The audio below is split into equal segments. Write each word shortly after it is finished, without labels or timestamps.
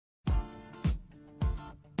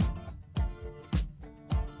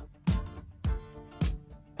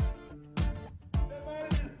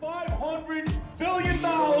$100 billion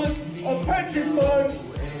of pension funds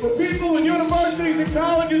for people in universities and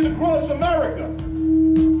colleges across America.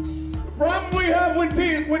 The problem we have with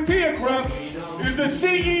TIAA-CREF is the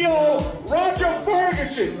CEO, Roger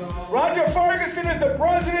Ferguson. Roger Ferguson is the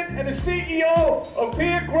president and the CEO of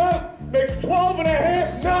TIAA-CREF, makes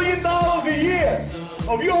 $12.5 million a year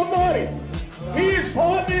of your money. He is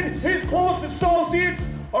partnered, his close associates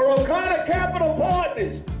are O'Connor Capital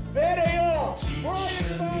Partners. There they are.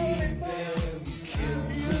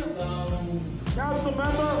 Council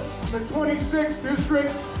member from the 26th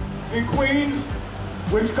District in Queens,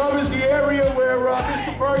 which covers the area where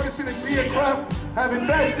Mr. Ferguson and TIAA-CREF have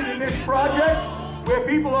invested in this project, where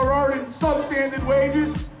people are earning substandard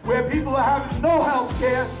wages, where people are having no health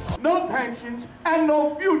care, no pensions, and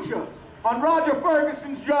no future on Roger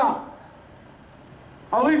Ferguson's job.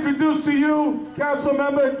 I'll introduce to you Council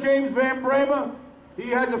Member James Van Bramer. He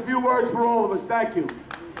has a few words for all of us. Thank you.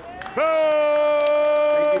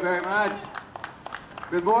 Thank you very much.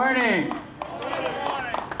 Good morning. Good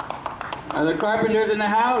morning. Are the carpenters in the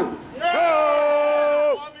house?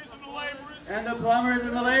 Yeah. And the plumbers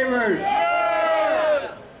and the laborers?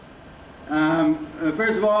 Yeah.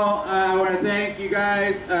 First of all, I want to thank you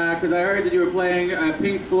guys because I heard that you were playing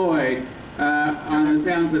Pink Floyd on the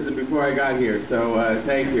sound system before I got here, so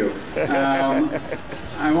thank you.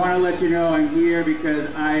 I want to let you know I'm here because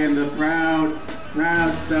I am the proud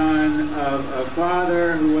son of a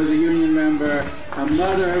father who was a union member, a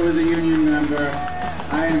mother who was a union member.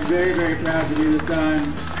 I am very, very proud to be the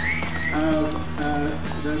son of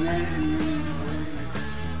the men and women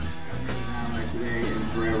like today and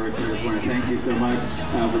forever. So I just want to thank you so much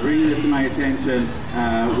for bringing this to my attention.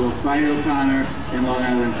 We'll fight O'Connor in Long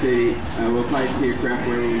Island City. We'll fight TIAA-CREF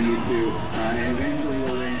where we need to, and eventually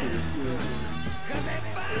we'll arrange for this.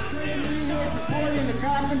 Supporting the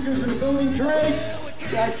carpenters and the building trade,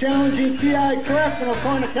 challenging TIAA-CREF and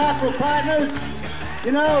O'Connor Capital Partners.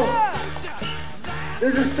 You know,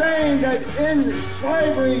 there's a saying that in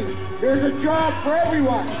slavery, there's a job for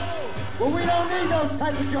everyone. Well, we don't need those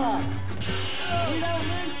type of jobs. We don't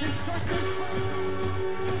need construction.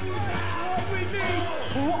 What we need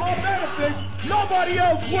for our benefit, nobody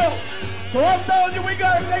else will. So I'm telling you, we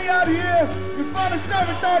got to stay out here in front of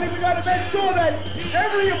 7:30. We got to make sure that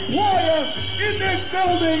every employer in this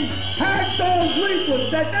building has those leaflets,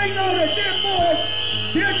 that they know that their boss,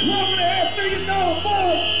 their $12.5 million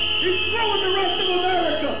boss, is screwing the rest of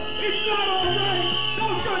America. It's not all right.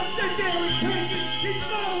 Don't just sit there and